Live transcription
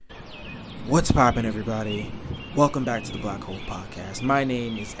What's poppin', everybody? Welcome back to the Black Hole Podcast. My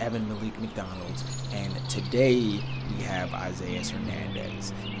name is Evan Malik McDonald, and today we have Isaias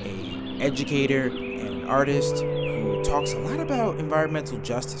Hernandez, a educator and an artist who talks a lot about environmental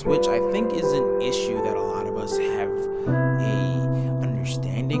justice, which I think is an issue that a lot of us have a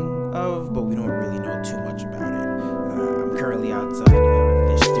understanding of, but we don't really know too much about it. I'm currently outside of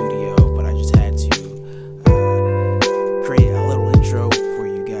this studio, but I just had to create a little intro for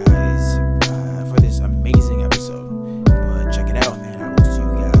you guys for this amazing episode. But check it out, man. I will see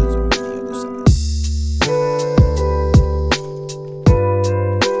you guys on the other side.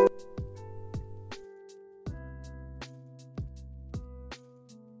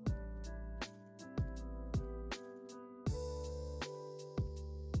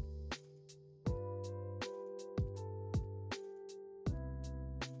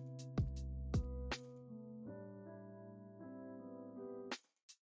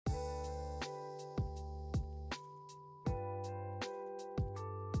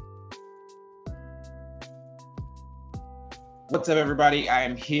 What's up, everybody? I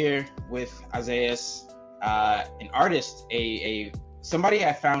am here with Isaias, an artist, a somebody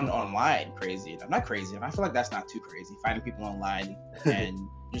I found online. Crazy. I'm not crazy. I feel like that's not too crazy. Finding people online and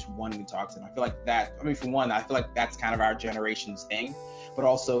just wanting to talk to them. I feel like that. I mean, for one, I feel like that's kind of our generation's thing, but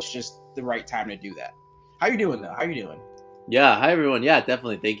also it's just the right time to do that. How you doing, though? How you doing? Yeah, hi everyone. Yeah,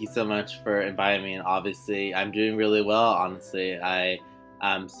 definitely. Thank you so much for inviting me. And obviously, I'm doing really well. Honestly,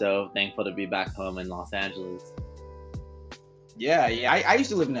 I'm so thankful to be back home in Los Angeles. Yeah. I used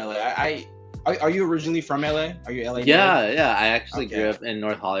to live in LA. Are you originally from LA? Are you LA? Yeah. I actually grew up in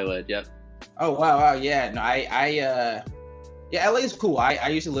North Hollywood. Yep. Oh wow. Yeah. No, yeah, LA is cool. I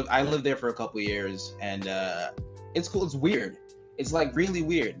lived there for a couple of years, and it's cool. It's weird. It's like really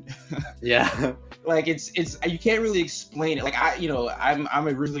weird. Yeah. Like it's you can't really explain it. Like I'm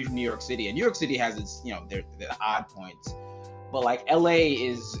originally from New York City, and New York City has its their odd points, but like LA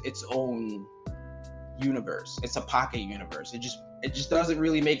is its own universe. It's a pocket universe. It just doesn't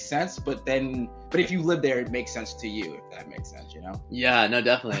really make sense. But if you live there, it makes sense to you. If that makes sense, Yeah, no,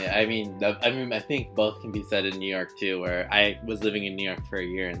 definitely. I mean, I think both can be said in New York too, where I was living in New York for a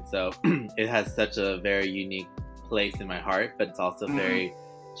year, and so it has such a very unique place in my heart, but it's also very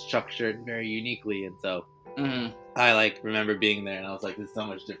structured very uniquely, and so I remember being there and I was like, this is so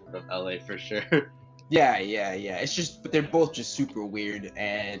much different from LA for sure. Yeah. It's just, but they're both just super weird,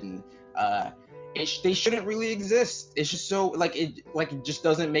 and they shouldn't really exist. It's just so it just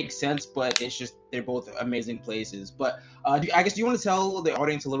doesn't make sense, but it's just they're both amazing places. But do you want to tell the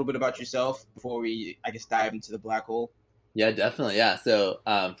audience a little bit about yourself before we dive into the black hole? Yeah, definitely. Yeah. So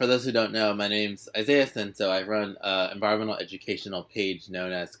for those who don't know, my name's Isaias, and so I run an environmental educational page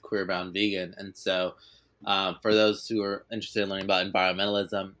known as Queer Brown Vegan. And so for those who are interested in learning about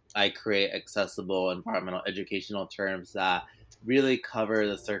environmentalism, I create accessible environmental educational terms that really cover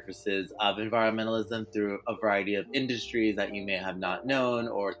the surfaces of environmentalism through a variety of industries that you may have not known,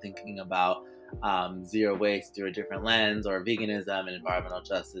 or thinking about zero waste through a different lens, or veganism and environmental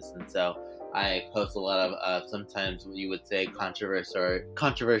justice. And so I post a lot of sometimes what you would say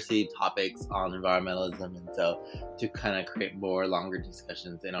controversy topics on environmentalism, and so to kind of create more longer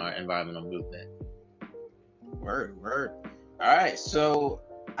discussions in our environmental movement. Word. All right, so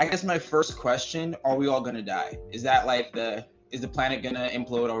I guess my first question: are we all gonna die? Is that is the planet gonna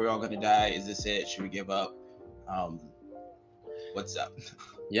implode? Are we all gonna die? Is this it? Should we give up? What's up?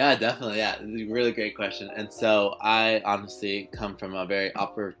 Yeah, definitely. Yeah, really great question. And so I honestly come from a very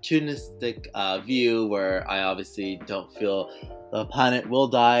opportunistic view where I obviously don't feel the planet will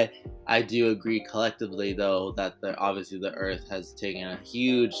die. I do agree collectively, though, that obviously the Earth has taken a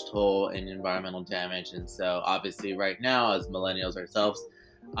huge toll in environmental damage. And so obviously right now, as millennials ourselves,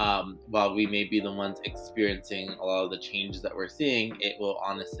 while we may be the ones experiencing a lot of the changes that we're seeing, it will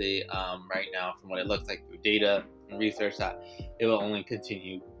honestly, right now, from what it looks like through data and research, that it will only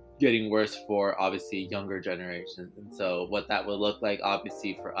continue getting worse for obviously younger generations. And so what that will look like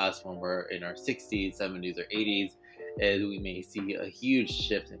obviously for us when we're in our 60s, 70s, or 80s is we may see a huge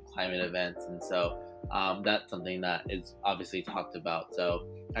shift in climate events. And so that's something that is obviously talked about. So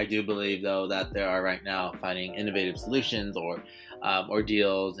I do believe, though, that there are right now finding innovative solutions or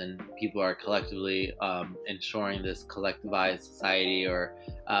deals, and people are collectively ensuring this collectivized society or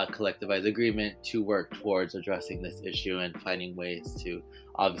collectivized agreement to work towards addressing this issue and finding ways to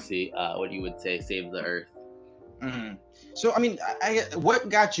obviously what you would say save the Earth. Mm-hmm. So I mean, what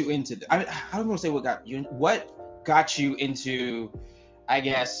got you into I don't want to say what got you into, I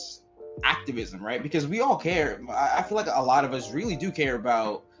guess, activism, right? Because we all care. I feel like a lot of us really do care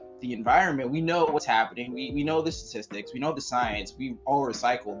about the environment, we know what's happening. We know the statistics, we know the science, we all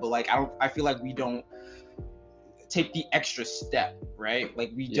recycle, but like I feel like we don't take the extra step, right?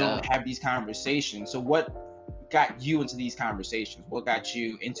 Like we don't have these conversations. So what got you into these conversations? What got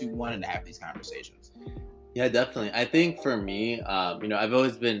you into wanting to have these conversations? Yeah, definitely. I think for me, I've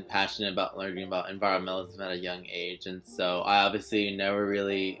always been passionate about learning about environmentalism at a young age. And so I obviously never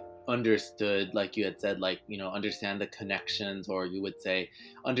really understood, like you had said, understand the connections, or you would say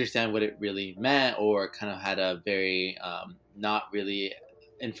understand what it really meant, or kind of had a very not really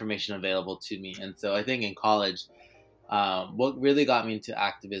information available to me. And so I think in college, what really got me into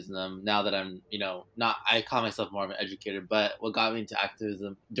activism, now that I'm, not, I call myself more of an educator, but what got me into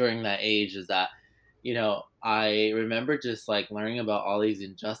activism during that age is that, I remember just like learning about all these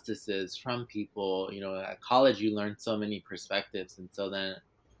injustices from people. At college, you learn so many perspectives. And so then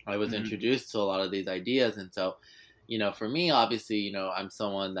I was introduced to a lot of these ideas. And so, for me, obviously, I'm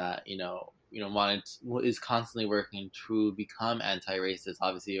someone that, is constantly working to become anti-racist,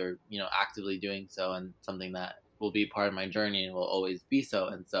 obviously, or, actively doing so, and something that will be part of my journey and will always be so.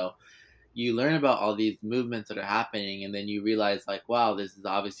 And so you learn about all these movements that are happening, and then you realize like, wow, this is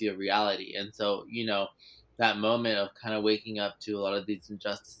obviously a reality. And so, that moment of kind of waking up to a lot of these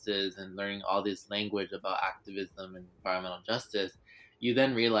injustices and learning all this language about activism and environmental justice, you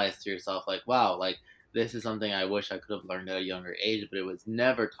then realize to yourself like, wow, like this is something I wish I could have learned at a younger age, but it was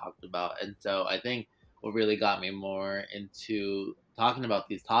never talked about. And so I think what really got me more into talking about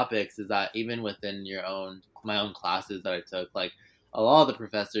these topics is that even within my own classes that I took, like a lot of the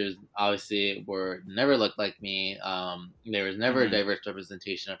professors obviously never looked like me. There was never a diverse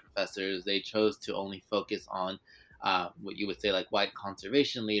representation of professors. They chose to only focus on what you would say like white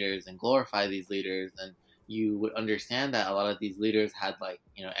conservation leaders and glorify these leaders. And you would understand that a lot of these leaders had like,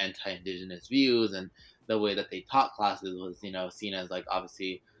 anti-indigenous views, and the way that they taught classes was, seen as like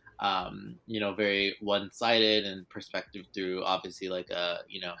obviously very one-sided and perspective through obviously like a,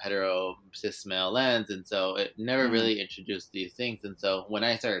 hetero cis male lens. And so it never really introduced these things. And so when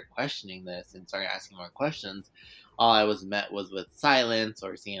I started questioning this and started asking more questions, all I was met was with silence,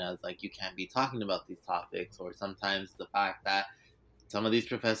 or seen as like, you can't be talking about these topics, or sometimes the fact that some of these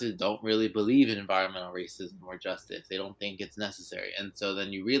professors don't really believe in environmental racism or justice. They don't think it's necessary. And so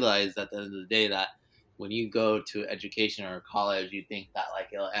then you realize at the end of the day that when you go to education or college, you think that like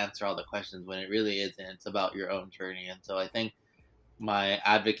it'll answer all the questions, when it really isn't. It's about your own journey. And so I think my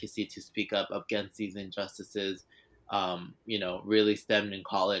advocacy to speak up against these injustices, really stemmed in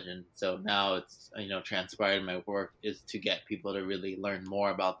college. And so now it's, transpired in my work is to get people to really learn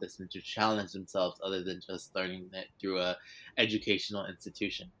more about this and to challenge themselves, other than just learning it through a educational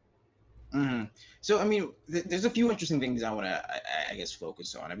institution. So, I mean, there's a few interesting things I want to, I guess,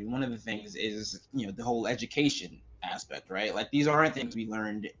 focus on. I mean, one of the things is, the whole education aspect, right? Like these aren't things we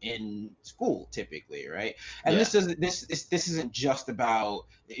learned in school typically, right? And this isn't just about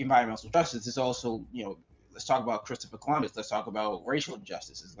environmental justice. It's also, let's talk about Christopher Columbus. Let's talk about racial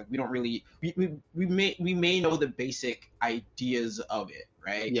injustices. Like we don't really, we may know the basic ideas of it,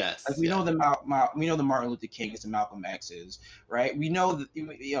 right? Yes. Like we know the Martin Luther Kings and Malcolm X's, right? We know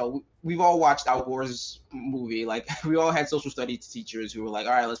that, we've all watched Al Gore's movie. Like we all had social studies teachers who were like,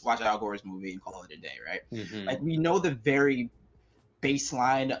 all right, let's watch Al Gore's movie and call it a day, right? Like we know the very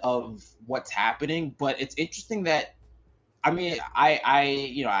baseline of what's happening, but it's interesting that, I mean,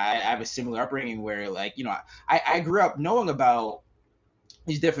 I have a similar upbringing where, like, I grew up knowing about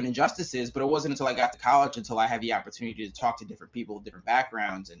these different injustices, but it wasn't until I got to college until I had the opportunity to talk to different people, different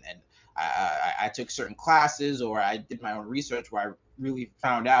backgrounds, and I took certain classes, or I did my own research where I really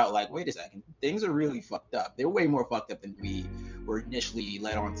found out, like, wait a second, things are really fucked up. They're way more fucked up than we were initially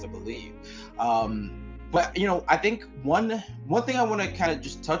led on to believe. But, I think one thing I want to kind of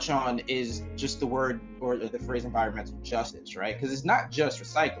just touch on is just the word or the phrase environmental justice, right? Because it's not just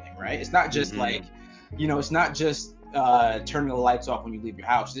recycling, right? It's not just like, it's not just turning the lights off when you leave your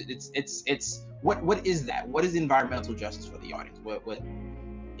house. It's what is that? What is environmental justice for the audience?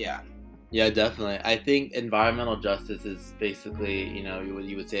 Yeah. Yeah, definitely. I think environmental justice is basically, what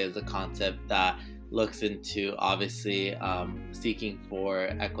you would say is a concept that looks into obviously seeking for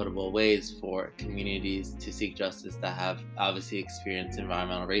equitable ways for communities to seek justice that have obviously experienced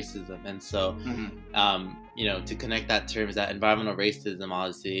environmental racism. And so, to connect that term is that environmental racism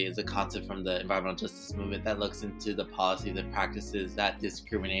obviously is a concept from the environmental justice movement that looks into the policies and practices that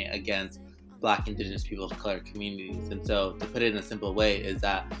discriminate against Black, Indigenous people of color communities. And so to put it in a simple way is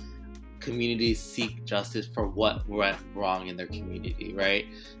that communities seek justice for what went wrong in their community, right?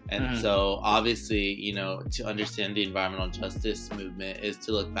 And so obviously, to understand the environmental justice movement is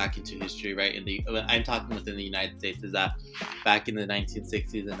to look back into history, right? I'm talking within the United States, is that back in the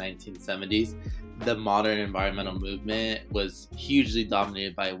 1960s and 1970s, the modern environmental movement was hugely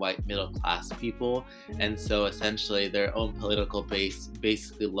dominated by white middle class people, and so essentially their own political base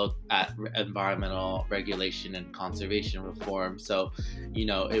basically looked at environmental regulation and conservation reform. So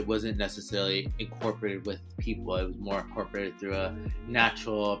it wasn't necessarily incorporated with people, it was more incorporated through a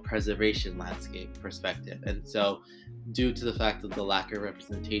natural preservation landscape perspective. And so due to the fact of the lack of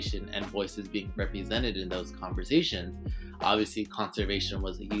representation and voices being represented in those conversations, obviously conservation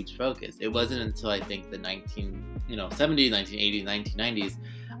was a huge focus. It wasn't until I think the 1970s, 1980s, 1990s,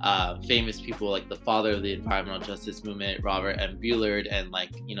 famous people like the father of the environmental justice movement, Robert M. Bullard, and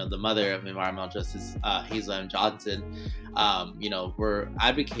the mother of environmental justice, Hazel M. Johnson, were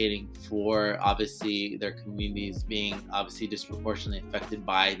advocating for obviously their communities being obviously disproportionately affected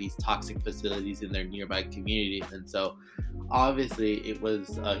by these toxic facilities in their nearby communities. And so obviously it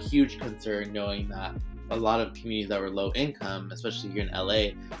was a huge concern knowing that a lot of communities that were low income, especially here in LA,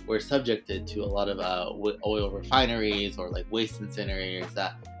 were subjected to a lot of oil refineries or waste incinerators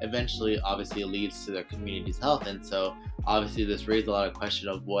that eventually obviously leads to their community's health. And so obviously this raised a lot of question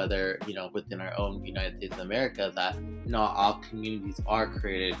of whether, within our own United States of America, that not all communities are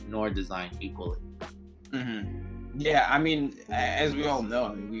created nor designed equally. Yeah, I mean, as we all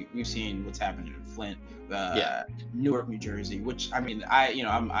know, we've seen what's happened in Flint, Newark, New Jersey, which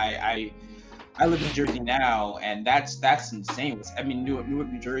I live in Jersey now, and that's insane. I mean, Newark,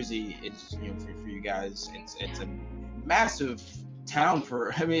 New Jersey is, for you guys, it's a massive town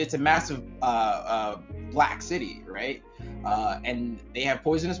it's a massive black city, right? And they have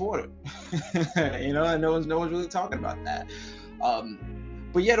poisonous water, and no one's really talking about that.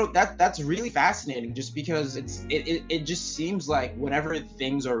 But yeah, that's really fascinating, just because it just seems like whenever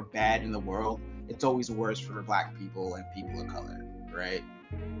things are bad in the world, it's always worse for black people and people of color, right?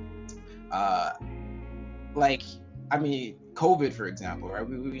 COVID, for example, right?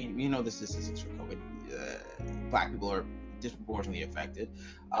 We know the statistics for COVID. Black people are disproportionately affected.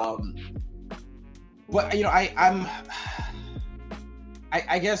 But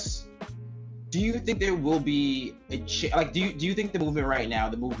I guess, do you think there will be a do you think the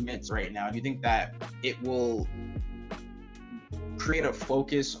movements right now, do you think that it will create a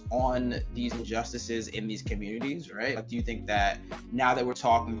focus on these injustices in these communities, right? Do you think that now that we're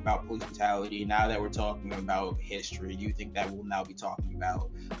talking about police brutality, now that we're talking about history, do you think that we'll now be talking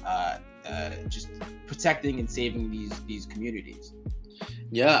about just protecting and saving these communities?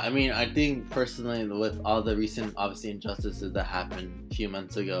 Yeah, I mean, I think personally, with all the recent obviously injustices that happened a few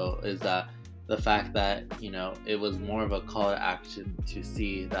months ago, is that the fact that it was more of a call to action to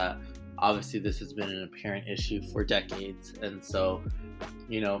see that obviously this has been an apparent issue for decades. And so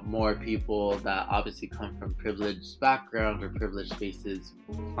more people that obviously come from privileged backgrounds or privileged spaces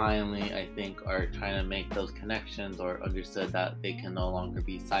finally, I think, are trying to make those connections or understood that they can no longer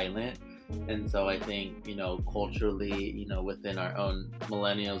be silent. And so I think culturally, within our own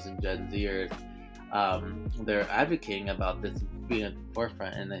millennials and Gen Zers, they're advocating about this being at the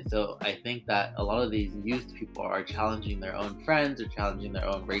forefront. And so I think that a lot of these youth people are challenging their own friends or challenging their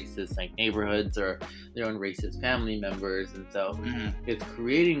own racist neighborhoods or their own racist family members. And so it's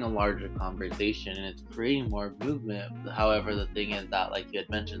creating a larger conversation and it's creating more movement. However, the thing is that, like you had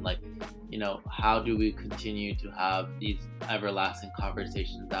mentioned, how do we continue to have these everlasting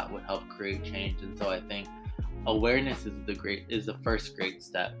conversations that would help create change? And so I think awareness is the first great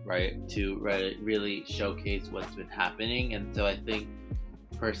step, right, to really showcase what's been happening. And so I think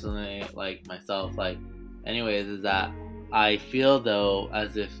personally, myself, anyways, is that I feel though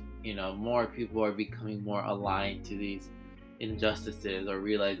as if more people are becoming more aligned to these injustices or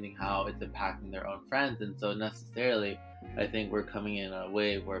realizing how it's impacting their own friends. And so necessarily I think we're coming in a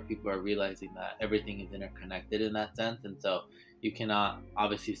way where people are realizing that everything is interconnected in that sense. And so you cannot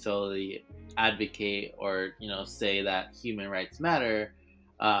obviously solely advocate or say that human rights matter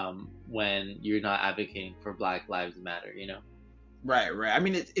when you're not advocating for Black Lives Matter. Right. I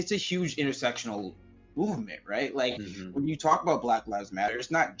mean, it's a huge intersectional movement, right? When you talk about Black Lives Matter,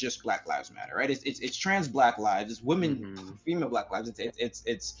 it's not just Black Lives Matter, right? It's trans Black lives, it's women, female Black lives. It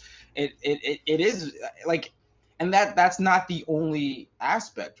is and that's not the only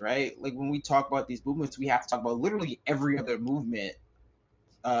aspect, right? When we talk about these movements, we have to talk about literally every other movement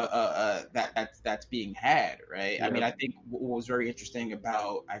that's being had, right? Yeah. I mean, I think what was very interesting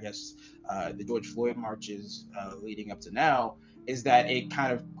about, I guess, the George Floyd marches leading up to now is that it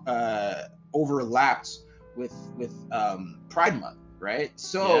kind of overlapped with Pride Month, right?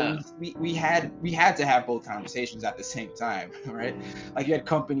 So Yeah. we had to have both conversations at the same time, right? Like you had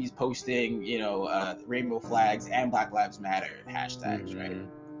companies posting, rainbow flags and Black Lives Matter hashtags, right? Hmm.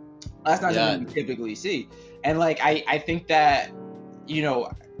 That's not Yeah. something we typically see. And like I think that, you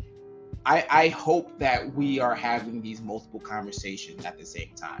know, I hope that we are having these multiple conversations at the same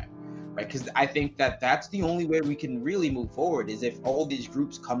time, right? Because I think that that's the only way we can really move forward is if all these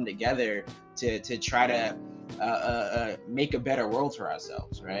groups come together to try to make a better world for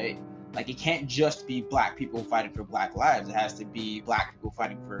ourselves, right? Like it can't just be Black people fighting for Black lives. It has to be Black people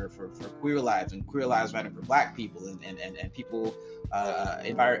fighting for queer lives, and queer lives fighting for Black people, and people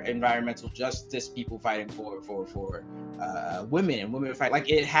environmental justice people fighting for women, and women fight. Like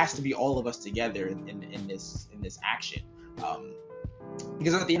it has to be all of us together in this action.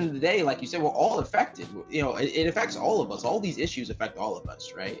 Because at the end of the day, like you said, we're all affected. It affects all of us. All these issues affect all of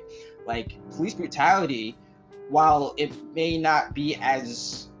us, right? Like police brutality, while it may not be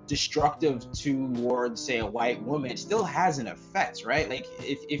as destructive towards, say, a white woman, it still has an effect, right? Like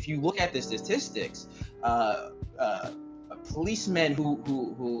if you look at the statistics, policemen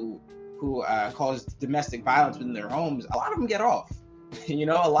who cause domestic violence within their homes, a lot of them get off. A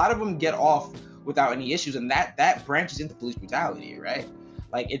lot of them get off without any issues, and that branches into police brutality, right?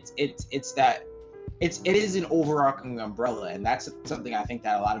 Like it is an overarching umbrella, and that's something I think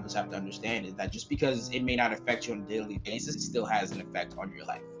that a lot of us have to understand, is that just because it may not affect you on a daily basis, it still has an effect on your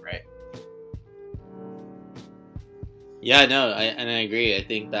life, right? Yeah, no, I agree. I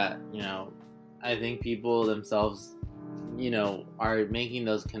think that, I think people themselves, are making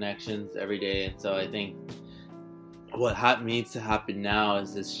those connections every day. And so I think what needs to happen now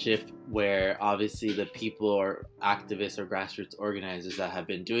is this shift where obviously the people or activists or grassroots organizers that have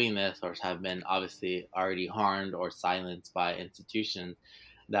been doing this or have been obviously already harmed or silenced by institutions,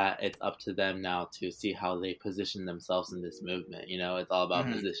 that it's up to them now to see how they position themselves in this movement. It's all about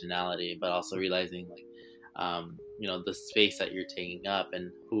positionality, but also realizing the space that you're taking up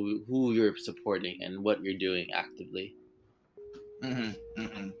and who you're supporting and what you're doing actively.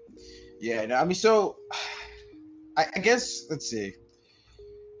 Yeah, no, I mean, so I guess let's see.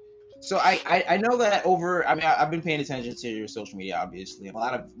 So I know that I've been paying attention to your social media, obviously.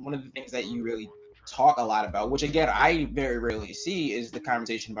 One of the things that you really talk a lot about, which again I very rarely see, is the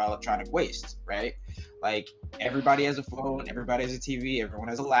conversation about electronic waste, right? Like everybody has a phone, everybody has a TV, everyone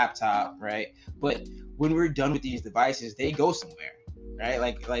has a laptop, right? But when we're done with these devices, they go somewhere, right?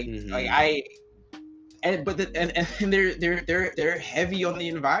 And they're heavy on the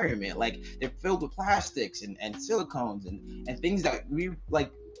environment. Like they're filled with plastics and silicones and things that we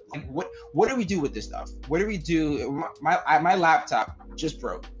like what do we do with this stuff? What do we do? My laptop just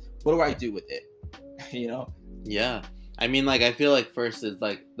broke. What do I do with it? Yeah. I mean, like, I feel like first is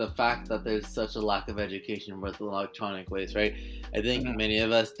like the fact that there's such a lack of education with electronic waste, right? I think many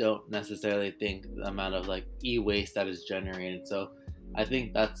of us don't necessarily think the amount of like e-waste that is generated. So I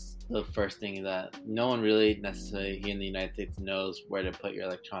think that's the first thing, that no one really necessarily here in the United States knows where to put your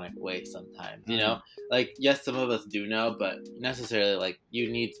electronic waste sometimes, like, yes, some of us do know, but necessarily like you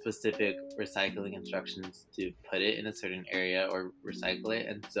need specific recycling instructions to put it in a certain area or recycle it.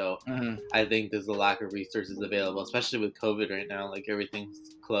 And so I think there's a lack of resources available, especially with COVID right now, like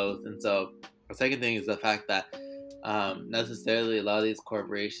everything's closed. And so the second thing is the fact that necessarily a lot of these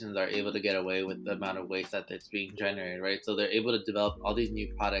corporations are able to get away with the amount of waste that that's being generated, right? So they're able to develop all these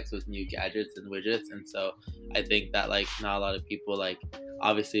new products with new gadgets and widgets. And so I think that like not a lot of people like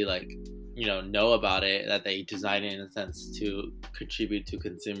obviously like know about it, that they design it in a sense to contribute to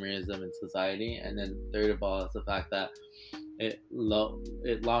consumerism in society. And then third of all is the fact that it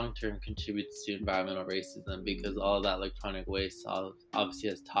long-term contributes to environmental racism, because all of that electronic waste obviously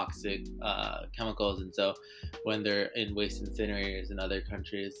has toxic chemicals. And so when they're in waste incinerators in other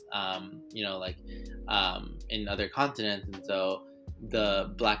countries, in other continents, and so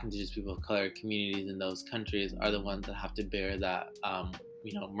the Black, Indigenous people of color communities in those countries are the ones that have to bear that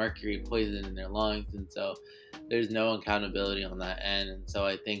mercury poison in their lungs. And so there's no accountability on that end. And so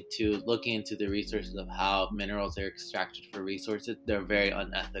I think too, looking into the resources of how minerals are extracted for resources, they're very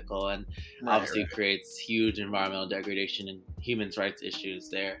unethical, and obviously creates huge environmental degradation and human rights issues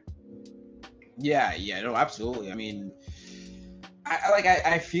there. Yeah, no, absolutely. I mean,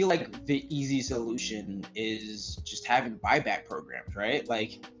 I feel like the easy solution is just having buyback programs, right?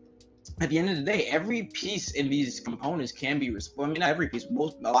 Like at the end of the day, every piece in these components can be I mean, not every piece, a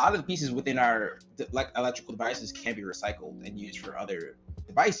lot of the pieces within our electrical devices can be recycled and used for other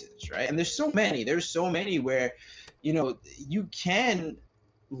devices, right? And there's so many where you can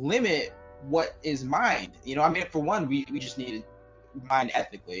limit what is mined. I mean, for one, we just need to mine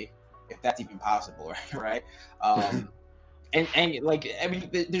ethically, if that's even possible, right? and like, I mean,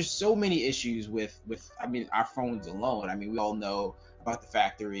 there's so many issues with I mean, our phones alone. I mean, we all know about the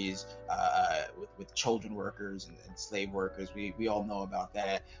factories with children workers and slave workers. We all know about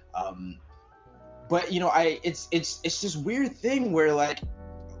that. But it's this weird thing where like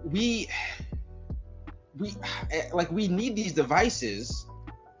we we we need these devices,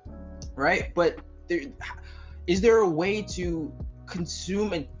 right? But there is there a way to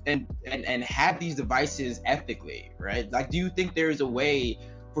consume and have these devices ethically, right? Like, do you think there is a way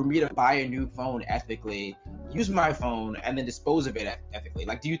for me to buy a new phone ethically, use my phone, and then dispose of it ethically?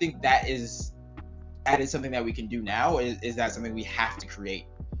 Like, do you think that is something that we can do now? Is that something we have to create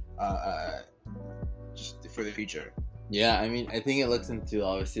just for the future? Yeah, I mean, I think it looks into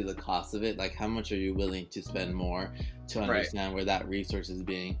obviously the cost of it. Like, how much are you willing to spend more to understand where that resource is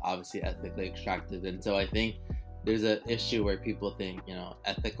being obviously ethically extracted? And so I think there's an issue where people think,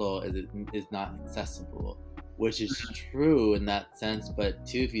 ethical is not accessible, which is true in that sense. But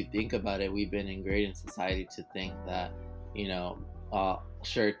too, if you think about it, we've been ingrained in society to think that,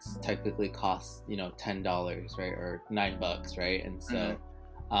 shirts technically cost, $10, right, or $9, right? And so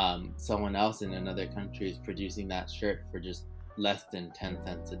someone else in another country is producing that shirt for just less than 10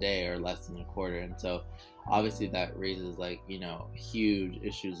 cents a day or less than a quarter. And so obviously that raises huge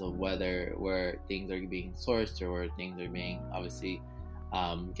issues of where things are being sourced or where things are being obviously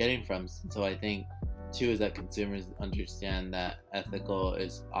getting from. So I think too is that consumers understand that ethical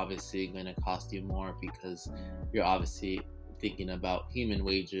is obviously going to cost you more because you're obviously thinking about human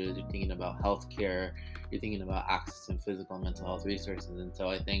wages, you're thinking about healthcare, you're thinking about access to physical and mental health resources. And so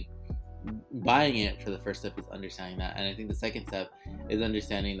I think buying it for the first step is understanding that. And I think the second step is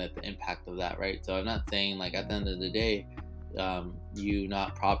understanding that the impact of that, right? So I'm not saying like at the end of the day, you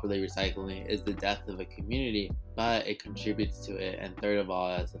not properly recycling is the death of a community, but it contributes to it. And third of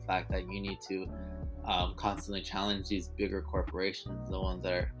all is the fact that you need to constantly challenge these bigger corporations, the ones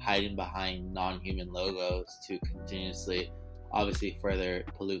that are hiding behind non-human logos to continuously obviously further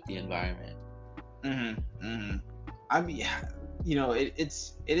pollute the environment. I mean, it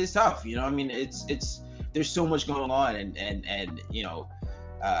is tough. I mean, it's there's so much going on, and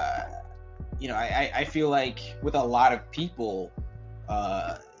I feel like with a lot of people,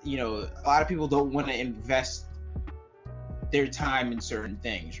 a lot of people don't want to invest their time in certain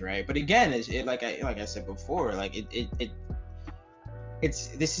things, right? But again, like I said before, like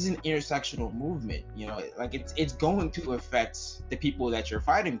this is an intersectional movement, like it's going to affect the people that you're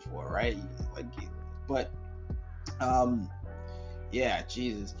fighting for, right? But yeah,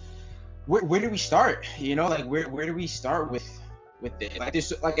 Jesus, where do we start? Like where do we start with it? Like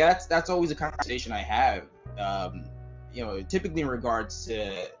this, like that's always a conversation I have. Typically in regards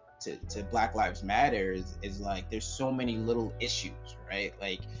to Black Lives Matter is like there's so many little issues, right?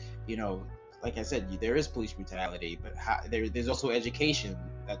 Like like I said, there is police brutality, but there's also education.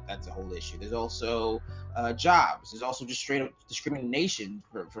 That's a whole issue. There's also jobs. There's also just straight up discrimination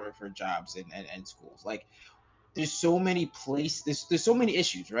for jobs and schools. Like there's so many places. There's so many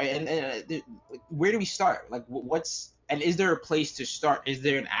issues, right? And where do we start? Like and is there a place to start? Is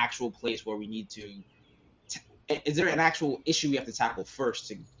there an actual place where we need to? Is there an actual issue we have to tackle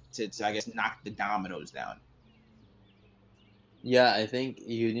first to I guess knock the dominoes down? Yeah, I think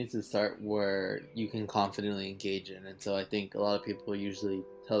you need to start where you can confidently engage in. And so I think a lot of people usually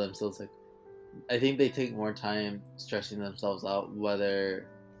tell themselves, like, I think they take more time stressing themselves out where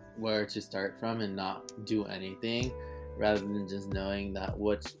to start from and not do anything, rather than just knowing that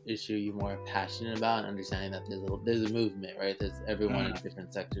which issue you're more passionate about and understanding that there's a movement, right? There's everyone in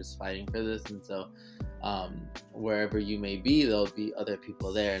different sectors fighting for this. And so wherever you may be, there'll be other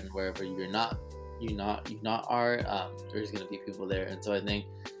people there, and wherever you're not there's going to be people there. And so I think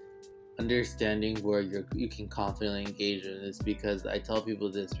understanding where you can confidently engage in this, because I tell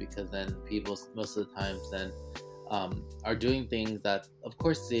people this because then people most of the times then are doing things that of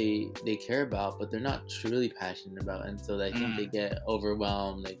course they care about, but they're not truly passionate about. And so I think they get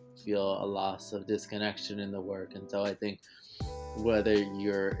overwhelmed, they feel a loss of disconnection in the work. And so I think whether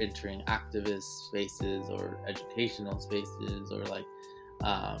you're entering activist spaces or educational spaces or like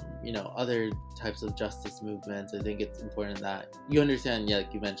other types of justice movements, I think it's important that you understand,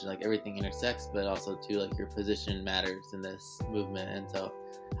 like you mentioned, like everything intersects, but also too, like your position matters in this movement. And so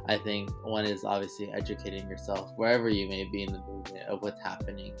I think one is obviously educating yourself wherever you may be in the movement of what's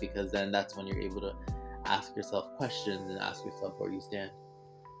happening, because then that's when you're able to ask yourself questions and ask yourself where you stand.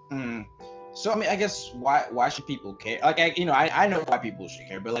 So I mean, I guess why should people care? Like I know why people should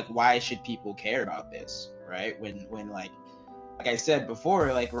care, but like why should people care about this, right? When like I said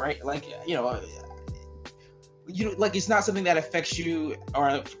before, like right, like like it's not something that affects you,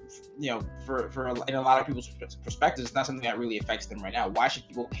 or for in a lot of people's perspectives, it's not something that really affects them right now. Why should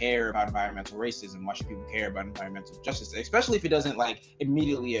people care about environmental racism? Why should people care about environmental justice, especially if it doesn't like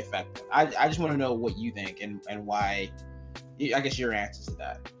immediately affect them? I just want to know what you think and why. I guess your answers to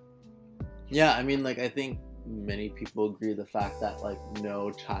that. Yeah, I mean, like, I think many people agree with the fact that, like, no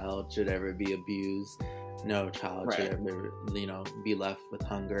child should ever be abused, no child should ever, be left with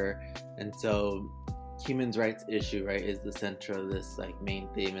hunger. And so human rights issue, right, is the center of this, like, main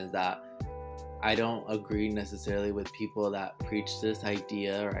theme. Is that I don't agree necessarily with people that preach this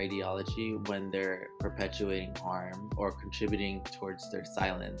idea or ideology when they're perpetuating harm or contributing towards their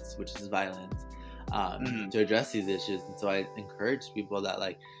silence, which is violence, to address these issues. And so I encourage people that,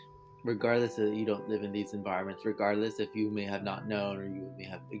 like, regardless of you don't live in these environments, regardless if you may have not known or you may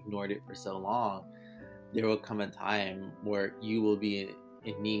have ignored it for so long, there will come a time where you will be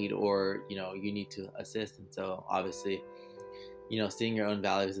in need, or you need to assist. And so obviously, seeing your own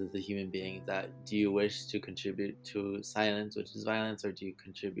values as a human being, that do you wish to contribute to silence, which is violence, or do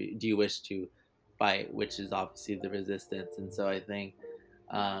you wish to fight, which is obviously the resistance? And so I think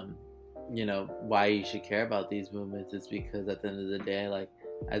why you should care about these movements is because at the end of the day, like,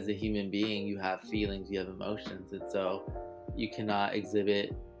 as a human being, you have feelings, you have emotions, and so you cannot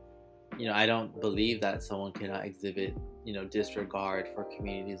exhibit, I don't believe that someone cannot exhibit, disregard for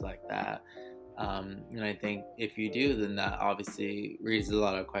communities like that. And I think if you do, then that obviously raises a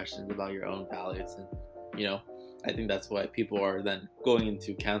lot of questions about your own values. And, I think that's why people are then going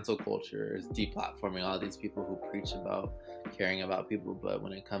into cancel culture, is deplatforming all these people who preach about caring about people, but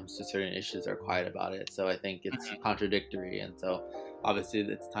when it comes to certain issues are quiet about it. So I think it's contradictory. And so obviously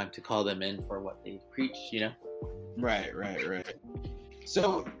it's time to call them in for what they preach, Right.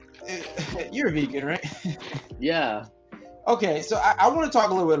 So you're a vegan, right? Yeah. Okay, so I want to talk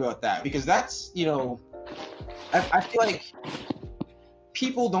a little bit about that, because that's, I feel like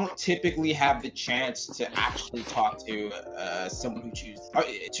people don't typically have the chance to actually talk to someone who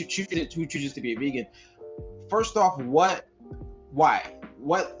chooses to be a vegan. First off, what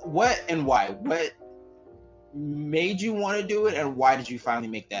made you want to do it, and why did you finally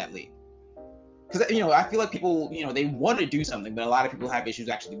make that leap? Because I feel like people, they want to do something, but a lot of people have issues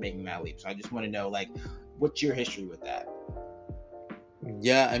actually making that leap. So I just want to know, like, what's your history with that?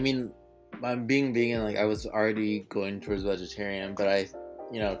 Yeah, I mean, I'm being vegan, like, I was already going towards vegetarian, but I,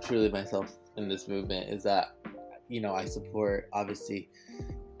 truly myself in this movement is that, I support obviously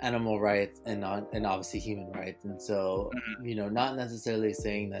animal rights and obviously human rights. And so, not necessarily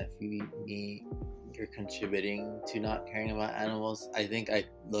saying that if you eat meat, you're contributing to not caring about animals. I think I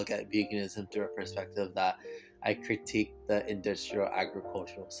look at veganism through a perspective that I critique the industrial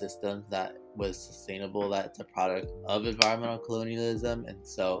agricultural system that was sustainable, that's a product of environmental colonialism. And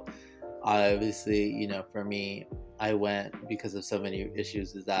so obviously, for me, I went because of so many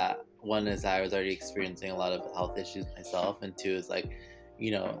issues. Is that one is that I was already experiencing a lot of health issues myself, and two is like,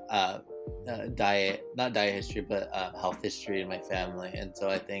 not diet history, but health history in my family. And so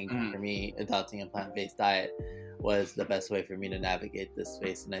I think for me, adopting a plant-based diet was the best way for me to navigate this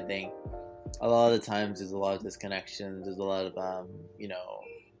space. And I think a lot of the times there's a lot of disconnections, there's a lot of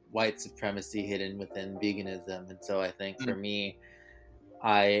white supremacy hidden within veganism. And so I think for me,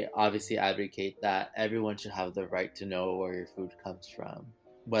 I obviously advocate that everyone should have the right to know where your food comes from,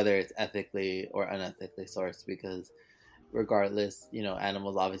 whether it's ethically or unethically sourced, because regardless,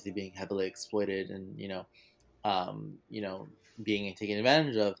 animals obviously being heavily exploited and, being taken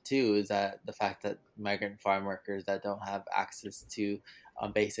advantage of too, is that the fact that migrant farm workers that don't have access to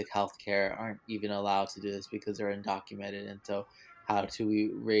basic health care aren't even allowed to do this because they're undocumented. And so how do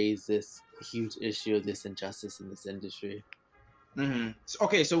we raise this huge issue of this injustice in this industry?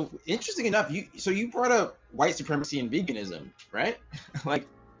 Okay, so interesting enough, you brought up white supremacy and veganism, right? Like,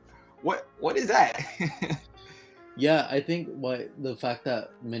 what is that? Yeah, I think the fact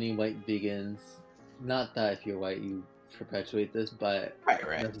that many white vegans, not that if you're white you perpetuate this, but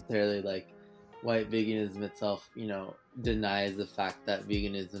right. necessarily like white veganism itself, denies the fact that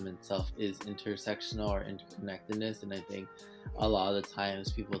veganism itself is intersectional or interconnectedness. And I think a lot of the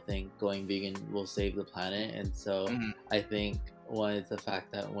times people think going vegan will save the planet. And so I think one is the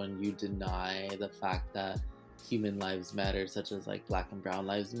fact that when you deny the fact that human lives matter, such as like Black and brown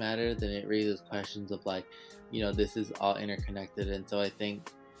lives matter, then it raises questions of like, this is all interconnected. And so I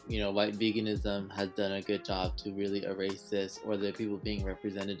think, white veganism has done a good job to really erase this, or the people being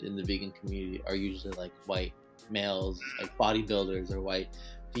represented in the vegan community are usually like white males, like bodybuilders, or white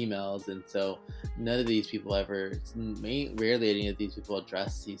females. And so none of these people rarely any of these people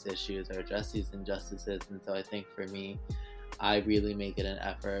address these issues or address these injustices. And so I think for me, I really make it an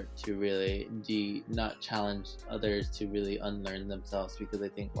effort to really not challenge others to really unlearn themselves, because I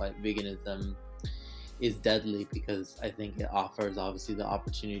think like veganism is deadly, because I think it offers obviously the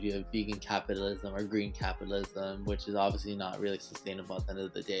opportunity of vegan capitalism or green capitalism, which is obviously not really sustainable at the end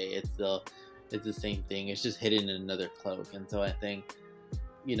of the day. It's the same thing. It's just hidden in another cloak. And so I think,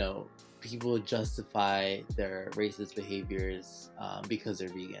 people justify their racist behaviors because they're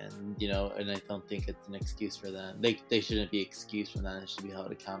vegan, and I don't think it's an excuse for them. They shouldn't be excused from that. They should be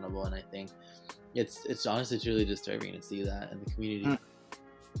held accountable. And I think it's honestly, it's really disturbing to see that in the community.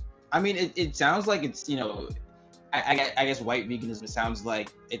 I mean, it sounds like it's, I guess white veganism sounds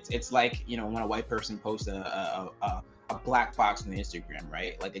like it's like, when a white person posts a black box on the Instagram,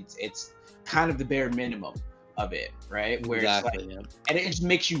 right? Like it's kind of the bare minimum of it, right? Where Exactly, it's like, and it just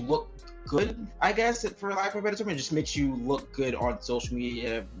makes you look good, I guess, for lack of a better term. It just makes you look good on social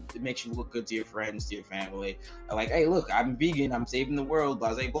media. It makes you look good to your friends, to your family. Like, hey, look, I'm vegan, I'm saving the world,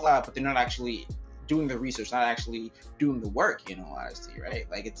 blah, blah, blah. But they're not actually doing the research, not actually doing the work, in all honesty, right?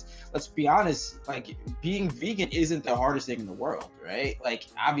 Like, let's be honest, like, being vegan isn't the hardest thing in the world, right? Like,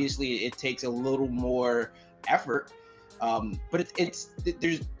 obviously, it takes a little more effort. But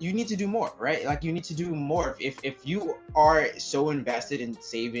you need to do more, right? Like, you need to do more. If you are so invested in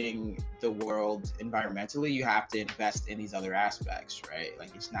saving the world environmentally, you have to invest in these other aspects, right?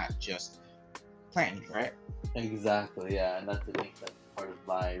 Like, it's not just planting, right? Exactly, yeah. And that's the thing, that's part of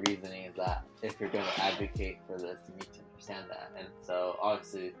my reasoning, is that if you're going to advocate for this, you need to understand that. And so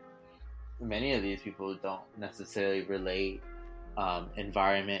obviously many of these people don't necessarily relate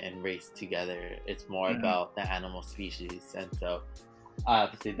environment and race together. It's more about the animal species. And so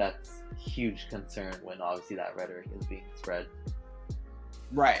obviously that's a huge concern when obviously that rhetoric is being spread.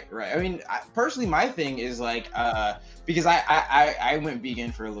 Right. I mean, personally, my thing is like, because I went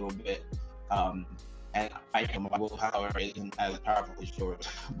vegan for a little bit, and my willpower isn't as powerful as yours,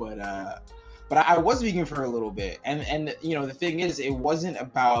 but I was vegan for a little bit, and the thing is, it wasn't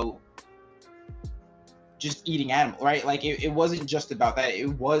about just eating animal, right? Like, it wasn't just about that. It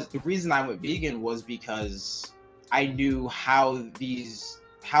was, the reason I went vegan was because I knew how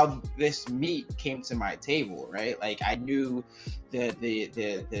this meat came to my table, right? Like, I knew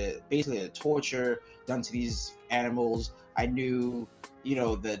the basically the torture done to these animals. I knew,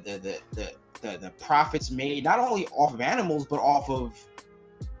 the profits made not only off of animals but off of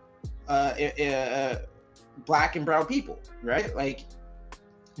black and brown people, right? Like,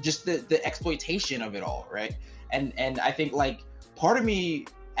 just the exploitation of it all, right? And I think, like, part of me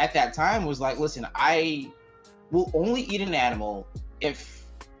at that time was like, listen, I will only eat an animal if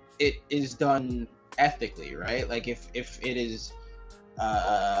it is done ethically, right? Like, if it is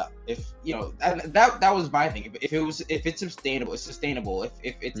if that was my thing. If it's sustainable, if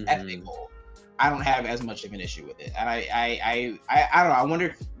it's ethical, I don't have as much of an issue with it. And I don't know, I wonder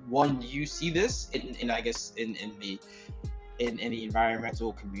if, one, you see this in I guess in the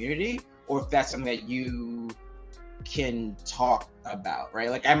environmental community, or if that's something that you can talk about, right?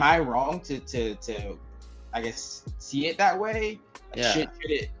 Like, am I wrong to I guess see it that way? Yeah. Should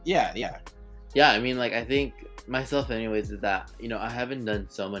it? Yeah. Yeah, I mean, like, I think myself anyways is that, I haven't done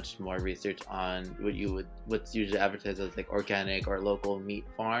so much more research on what's usually advertised as like organic or local meat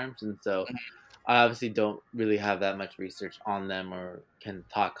farms. And so I obviously don't really have that much research on them or can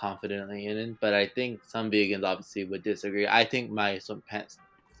talk confidently in it. But I think some vegans obviously would disagree. I think my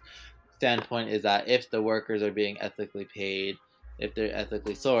standpoint is that if the workers are being ethically paid, if they're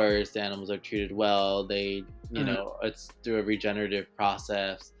ethically sourced, the animals are treated well, they, it's through a regenerative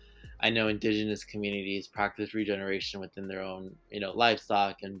process. I know indigenous communities practice regeneration within their own,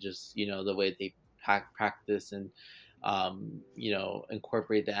 livestock, and just, the way they practice and,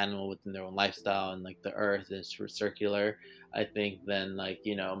 incorporate the animal within their own lifestyle, and like the earth is circular. I think then, like,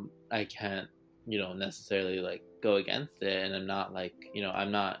 I can't, necessarily like go against it. And I'm not like,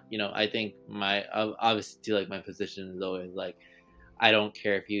 I'm not, I think obviously like my position is always like, I don't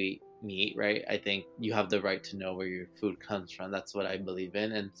care if you eat meat, right? I think you have the right to know where your food comes from. That's what I believe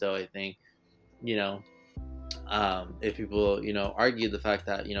in. And so I think, if people, argue the fact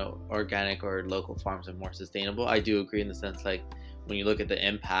that, organic or local farms are more sustainable, I do agree in the sense, like, when you look at the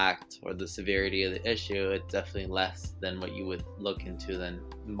impact or the severity of the issue, it's definitely less than what you would look into than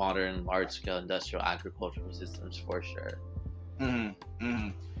modern large-scale industrial agricultural systems, for sure.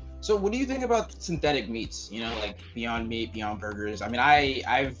 So what do you think about synthetic meats? Like Beyond Meat, Beyond Burgers. I mean,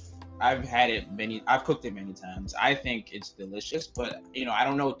 I've had it I've cooked it many times. I think it's delicious, but I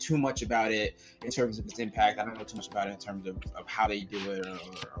don't know too much about it in terms of its impact. I don't know too much about it in terms of how they do it or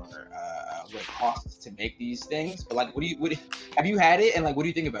what it costs to make these things. But like, have you had it, and like, what do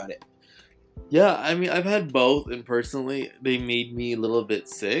you think about it? Yeah, I mean, I've had both, and personally, they made me a little bit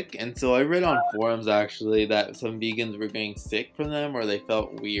sick. And so I read on forums actually that some vegans were getting sick from them, or they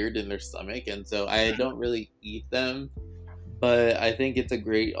felt weird in their stomach, and so I don't really eat them. But I think it's a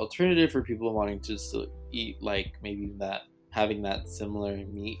great alternative for people wanting to eat like maybe that having that similar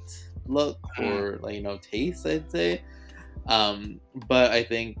meat look or like taste, I'd say. But I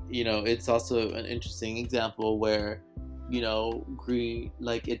think it's also an interesting example where green,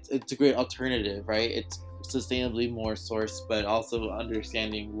 like it's a great alternative, right? It's sustainably more sourced, but also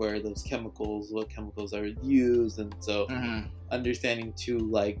understanding where what chemicals are used, and so understanding too,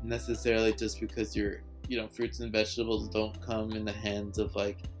 like necessarily just because fruits and vegetables don't come in the hands of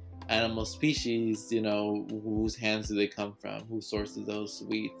like animal species, whose hands do they come from, who sources those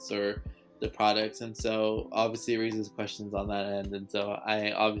sweets or the products, and so obviously it raises questions on that end, and so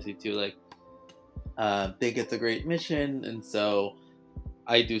I obviously too think it's a great mission, and so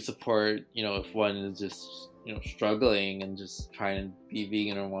I do support if one is just struggling and just trying to be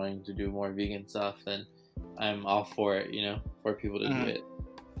vegan or wanting to do more vegan stuff, then I'm all for it, for people to do it.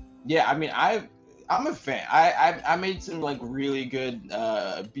 Yeah, I mean, I'm a fan. I made some like really good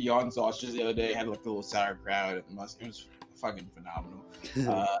Beyond sausages the other day. I had like a little sauerkraut. It was fucking phenomenal.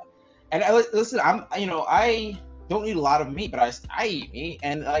 And listen, I don't eat a lot of meat, but I eat meat,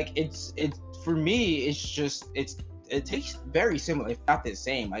 and like it's for me, it's just it tastes very similar, if not the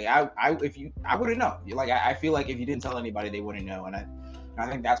same. Like I wouldn't know. Like I feel like if you didn't tell anybody, they wouldn't know, and I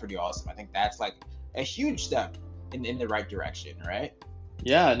think that's pretty awesome. I think that's like a huge step in the right direction, right?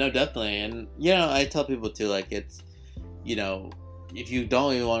 Yeah, no, definitely. And I tell people too, like it's if you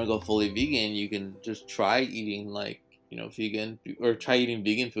don't even want to go fully vegan, you can just try eating like vegan, or try eating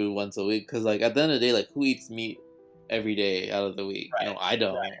vegan food once a week, because like at the end of the day, like who eats meat every day out of the week? Right. I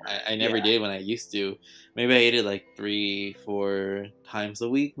don't. Right. I never did when I used to. Maybe I ate it like 3-4 times a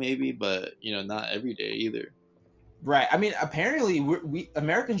week, maybe, but not every day either. Right. I mean, apparently we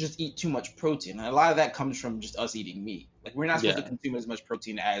Americans just eat too much protein, and a lot of that comes from just us eating meat. Like we're not supposed to consume as much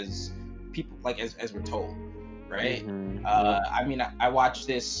protein as people, like as we're told, right? I mean, I watched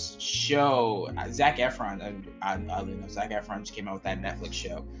this show, Zac Efron. Zac Efron just came out with that Netflix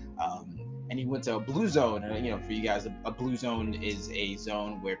show, and he went to a blue zone. And for you guys, a blue zone is a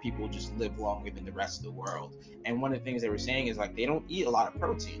zone where people just live longer than the rest of the world. And one of the things they were saying is like they don't eat a lot of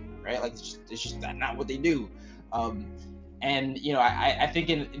protein, right? Like it's just not what they do. And I think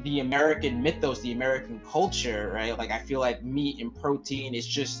in the American mythos, the American culture, right? Like I feel like meat and protein is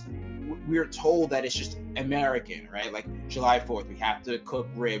just, we're told that it's just American, right? Like July 4th, we have to cook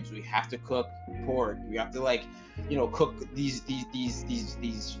ribs, we have to cook pork, we have to cook these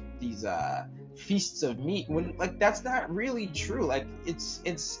feasts of meat, when like that's not really true. Like it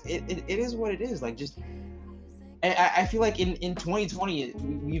is what it is. Like just, I feel like in 2020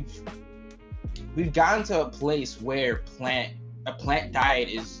 we've gotten to a place where a plant diet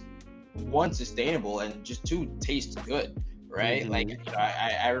is, one, sustainable, and just two, tastes good, right? Like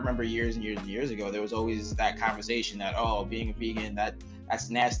I remember years and years and years ago, there was always that conversation that, oh, being a vegan, that's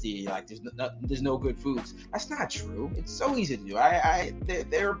nasty, like there's no good foods. That's not true. It's so easy to do.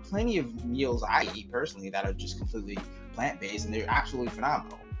 There are plenty of meals I eat personally that are just completely plant-based, and they're absolutely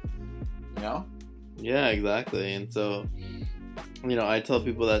phenomenal, Yeah, exactly. And so I tell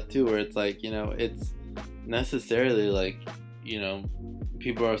people that too, where it's like, it's necessarily like,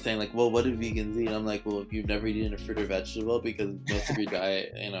 people are saying like, well, what do vegans eat? I'm like, well, if you've never eaten a fruit or vegetable, because most of your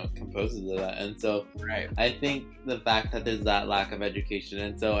diet, composes of that. And so I think the fact that there's that lack of education,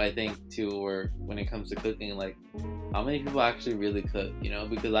 and so I think too, when it comes to cooking, like how many people actually really cook,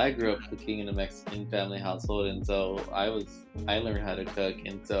 because I grew up cooking in a Mexican family household, and so I learned how to cook,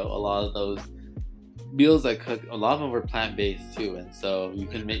 and so a lot of those meals I cook, a lot of them were plant-based too, and so you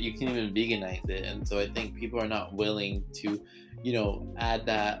can even veganize it. And so I think people are not willing to add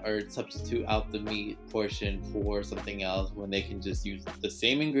that or substitute out the meat portion for something else, when they can just use the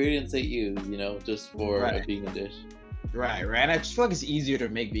same ingredients they use just for a vegan dish. Right. And I just feel like it's easier to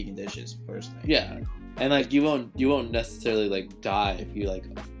make vegan dishes personally. Yeah, and like you won't necessarily like die if you like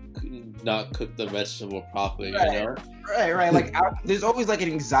not cook the vegetable properly, Right. Like there's always like an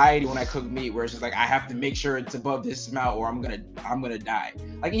anxiety when I cook meat, where it's just like I have to make sure it's above this amount, or I'm gonna die.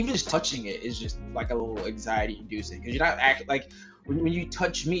 Like even just touching it is just like a little anxiety inducing, because you're not like when you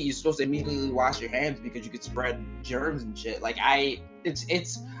touch meat, you're supposed to immediately wash your hands because you could spread germs and shit. Like I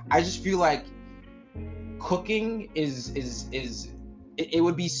just feel like cooking it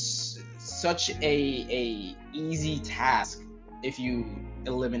would be such a easy task if you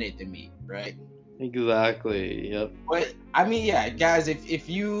eliminate the meat, right? Exactly. Yep. But I mean, yeah, guys, if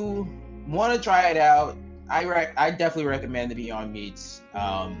you want to try it out, I definitely recommend the Beyond Meats.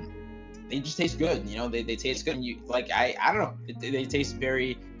 they just taste good. They taste good. And you like I don't know. They taste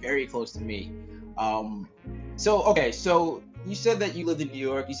very very close to me. So okay, so you said that you lived in New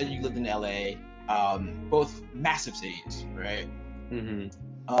York. You said you lived in LA. Both massive cities, right?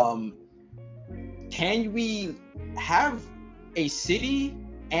 Mm-hmm. Can we have a city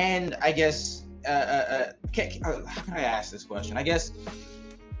and I guess how can I ask this question? I guess,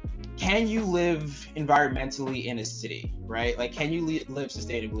 can you live environmentally in a city, right? Like, can you live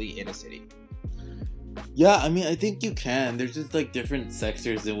sustainably in a city? Yeah, I mean, I think you can. There's just like different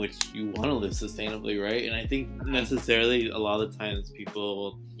sectors in which you want to live sustainably, right? And I think necessarily a lot of times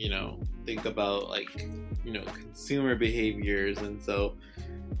people, think about like, consumer behaviors. And so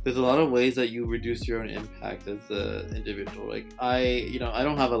there's a lot of ways that you reduce your own impact as an individual. Like I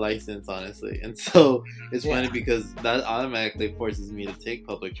don't have a license, honestly. And so it's funny because that automatically forces me to take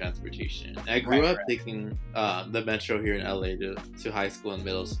public transportation. I grew up taking the metro here in LA to high school and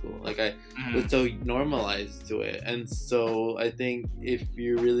middle school. Like I was so normalized to it. And so I think if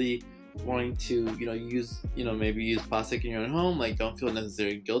you're really wanting to, maybe use plastic in your own home, like don't feel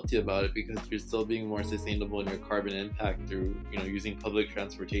necessarily guilty about it because you're still being more sustainable in your carbon impact through, using public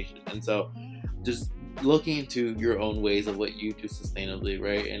transportation. And so just looking into your own ways of what you do sustainably,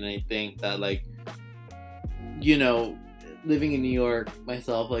 right? And I think that like, living in New York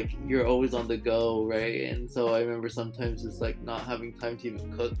myself, like you're always on the go, right? And so I remember sometimes just like not having time to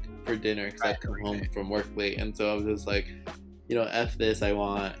even cook for dinner because I come home from work late. And so I was just like, F this, I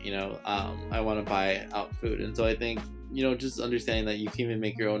want, I want to buy out food. And so I think, just understanding that you can even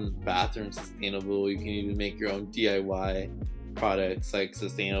make your own bathroom sustainable, you can even make your own DIY products like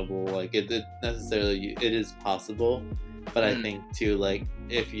sustainable, like it is possible. But I think too, like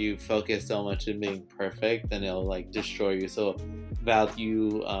if you focus so much on being perfect, then it'll like destroy you. So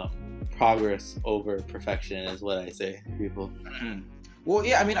value progress over perfection is what I say to people. Well,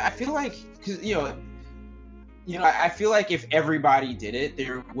 yeah, I mean, I feel like, because I feel like if everybody did it,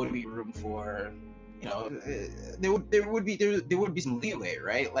 there would be room for, there would be some leeway,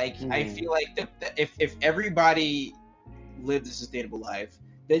 right? Like I feel like if everybody lived a sustainable life,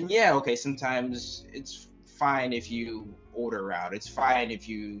 then yeah, okay, sometimes it's fine if you order out. It's fine if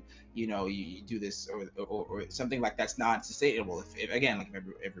you you do this or something like that's not sustainable. If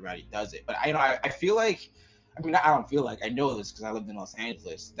everybody does it, but I feel like, I mean, I don't feel like, I know this because I lived in Los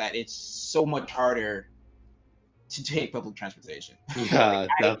Angeles, that it's so much harder to take public transportation. Yeah,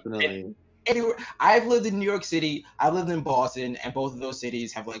 definitely. Anywhere, I've lived in New York City, I've lived in Boston, and both of those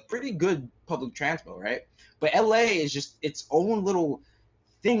cities have like pretty good public transport, right? But LA is just its own little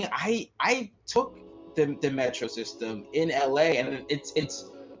thing. I took the metro system in LA, and it's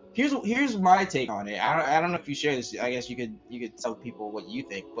here's my take on it. I don't know if you share this. I guess you could tell people what you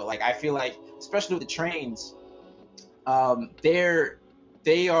think, but like I feel like, especially with the trains,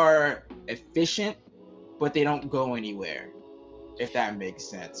 they are efficient, but they don't go anywhere, if that makes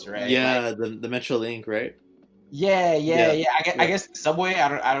sense, right? Yeah, like, the Metro Link, right? Yeah. I guess subway.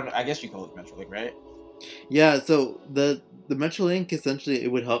 I guess you call it Metro Link, right? Yeah. So the Metro Link, essentially,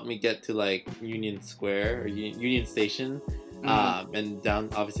 it would help me get to like Union Square or Union Station, and down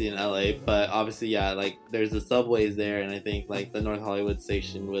obviously in LA. But obviously, yeah, like there's the subways there, and I think like the North Hollywood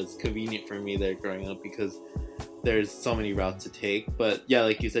station was convenient for me there growing up because there's so many routes to take. But yeah,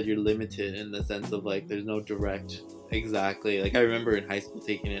 like you said, you're limited in the sense of like there's no direct. Exactly. Like I remember in high school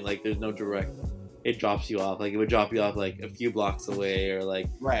taking it, like there's no direct. It drops you off. Like it would drop you off like a few blocks away, or like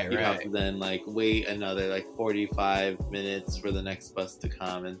you have to then like wait another like 45 minutes for the next bus to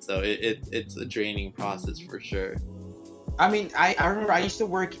come. And so it's a draining process for sure. I mean, I remember I used to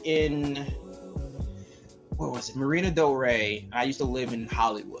work in, what was it, Marina Del Rey. I used to live in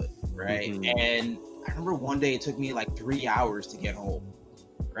Hollywood, right? And I remember one day it took me like 3 hours to get home,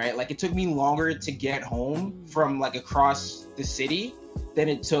 right? Like it took me longer to get home from like across the city than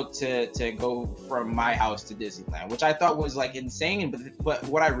it took to go from my house to Disneyland, which I thought was like insane. But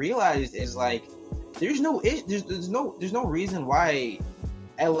what I realized is like there's no reason why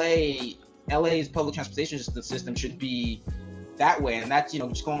LA's public transportation system should be that way. And that's,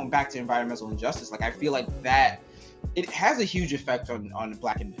 just going back to environmental injustice. Like I feel like that it has a huge effect on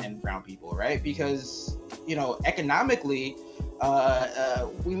Black and brown people, right? Because economically,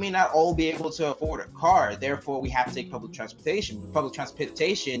 we may not all be able to afford a car, therefore we have to take public transportation. Public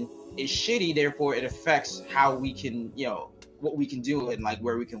transportation is shitty, therefore it affects how we can, what we can do and like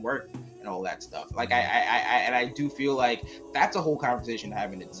where we can work and all that stuff. Like I do feel like that's a whole conversation to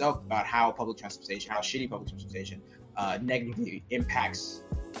have in itself about how shitty public transportation negatively impacts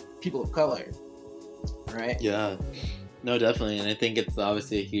people of color, right? Yeah. No, definitely, and I think it's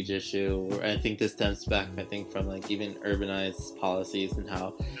obviously a huge issue. I think this stems back, from like even urbanized policies and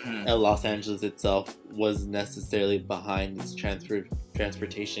how Mhm. Los Angeles itself was necessarily behind this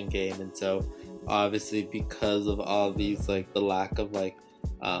transportation game, and so obviously because of all these like the lack of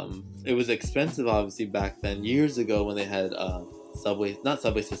it was expensive obviously back then years ago when they had not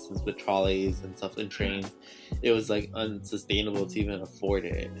subway systems but trolleys and stuff and trains. It was like unsustainable to even afford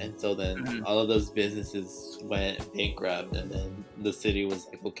it, and so then Mhm. all of those businesses went bankrupt, and then the city was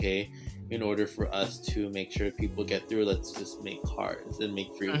like, okay, in order for us to make sure people get through, let's just make cars and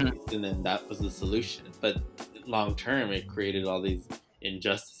make Mhm. freeways, and then that was the solution. But long term it created all these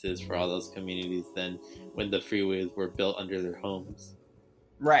injustices for all those communities than when the freeways were built under their homes.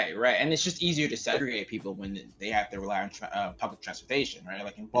 Right, right, and it's just easier to segregate people when they have to rely on public transportation, right?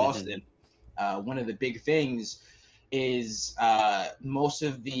 Like in Hmm. Boston, one of the big things is most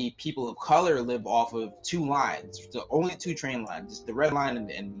of the people of color live off of two lines, the only two train lines, the red line and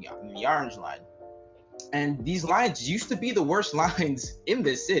the orange line. And these lines used to be the worst lines in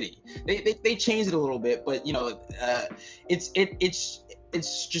this city. They changed it a little bit, but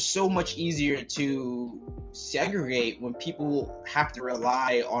it's just so much easier to segregate when people have to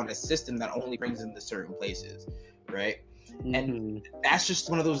rely on a system that only brings them to certain places, right? And Hmm. that's just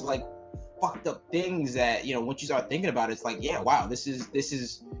one of those like fucked up things that once you start thinking about it, it's like, yeah, wow, this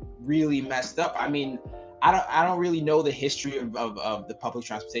is really messed up. I mean, I don't really know the history of the public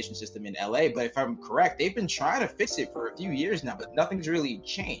transportation system in LA, but if I'm correct, they've been trying to fix it for a few years now, but nothing's really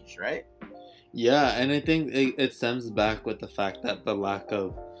changed, right? Yeah, and I think it stems back with the fact that the lack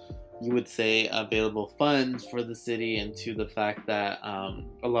of, you would say, available funds for the city, and to the fact that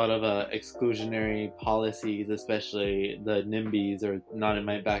a lot of exclusionary policies, especially the NIMBYs or not in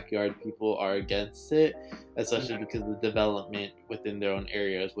my backyard, people are against it, especially because the development within their own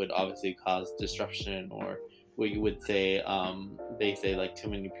areas would obviously cause disruption, or what you would say, they say like too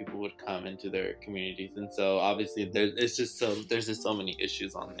many people would come into their communities, and so obviously there's just so many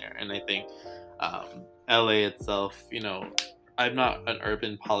issues on there, and I think LA itself, I'm not an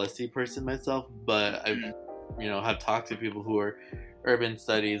urban policy person myself, but I've, have talked to people who are urban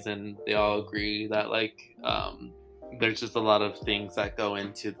studies, and they all agree that there's just a lot of things that go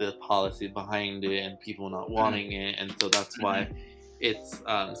into the policy behind it, and people not wanting it, and so that's why it's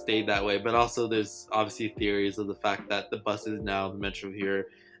stayed that way. But also, there's obviously theories of the fact that the buses now, the metro here,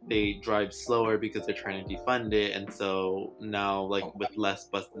 they drive slower because they're trying to defund it, and so now, like, with less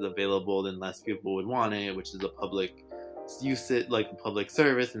buses available, then less people would want it, which is a public use, it like a public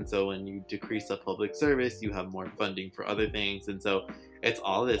service, and so when you decrease a public service, you have more funding for other things, and so it's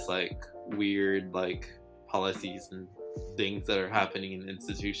all this like weird like policies and things that are happening in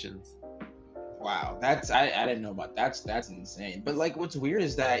institutions. Wow, I didn't know about that's insane. But like what's weird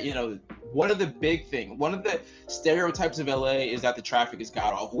is that, one of the stereotypes of LA is that the traffic is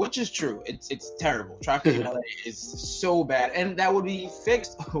god awful, which is true. It's terrible. Traffic in LA is so bad, and that would be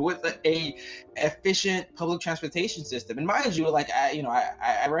fixed with a efficient public transportation system. And mind you, like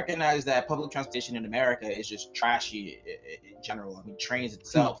I recognize that public transportation in America is just trashy in general. I mean, trains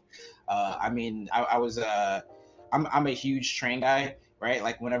itself. I mean, I was I'm a huge train guy, right?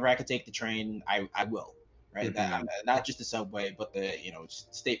 Like whenever I could take the train, I will, right? That Hmm. not just the subway, but the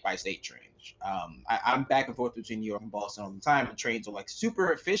state by state trains. I'm back and forth between New York and Boston all the time, and trains are like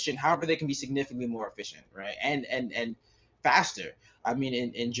super efficient. However, they can be significantly more efficient, right? And faster. I mean,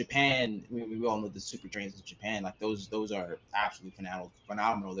 in Japan, we all know the super trains in Japan. Like those are absolutely phenomenal.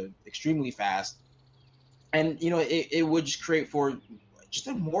 Phenomenal. They're extremely fast, and it would just create for just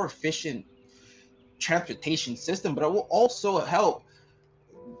a more efficient transportation system, but it will also help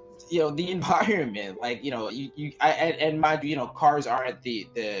the environment. Like and mind you, cars aren't the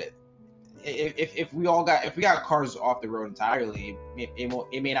if we got cars off the road entirely,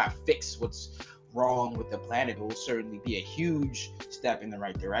 it may not fix what's wrong with the planet, but will certainly be a huge step in the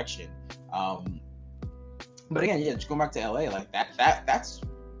right direction. But again, yeah, just going back to LA, like that's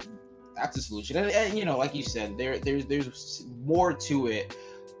the solution. And like you said, there's more to it,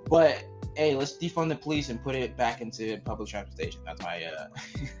 but hey, let's defund the police and put it back into public transportation. That's my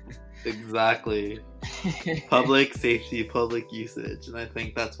Exactly. Public safety, public usage, and I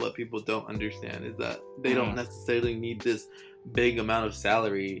think that's what people don't understand, is that they don't necessarily need this big amount of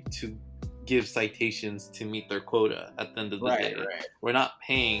salary to give citations to meet their quota. At the end of the right, day, right.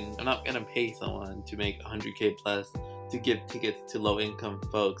 I'm not gonna pay someone to make 100K plus to give tickets to low income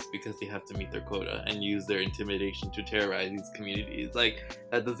folks because they have to meet their quota and use their intimidation to terrorize these communities. Like,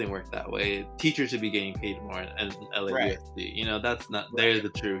 that doesn't work that way. Teachers should be getting paid more in Right, LAUSD. That's not, they're right. the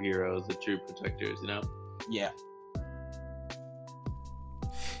true heroes, the true protectors. Yeah.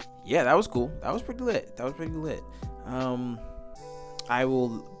 yeah, that was cool. That was pretty lit. I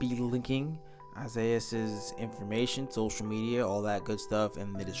will be linking Isaias's information, social media, all that good stuff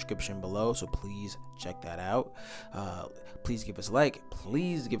in the description below, so please check that out. Please give us a like,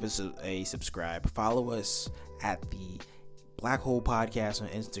 please give us a subscribe, follow us at the Black Hole Podcast on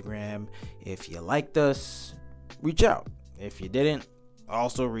Instagram. If you liked us, reach out. If you didn't,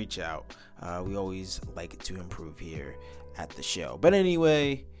 also reach out. We always like to improve here at the show. But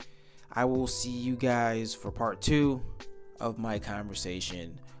anyway, I will see you guys for part 2 of my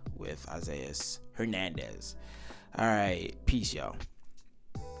conversation with Isaias Hernandez. All right, peace, y'all.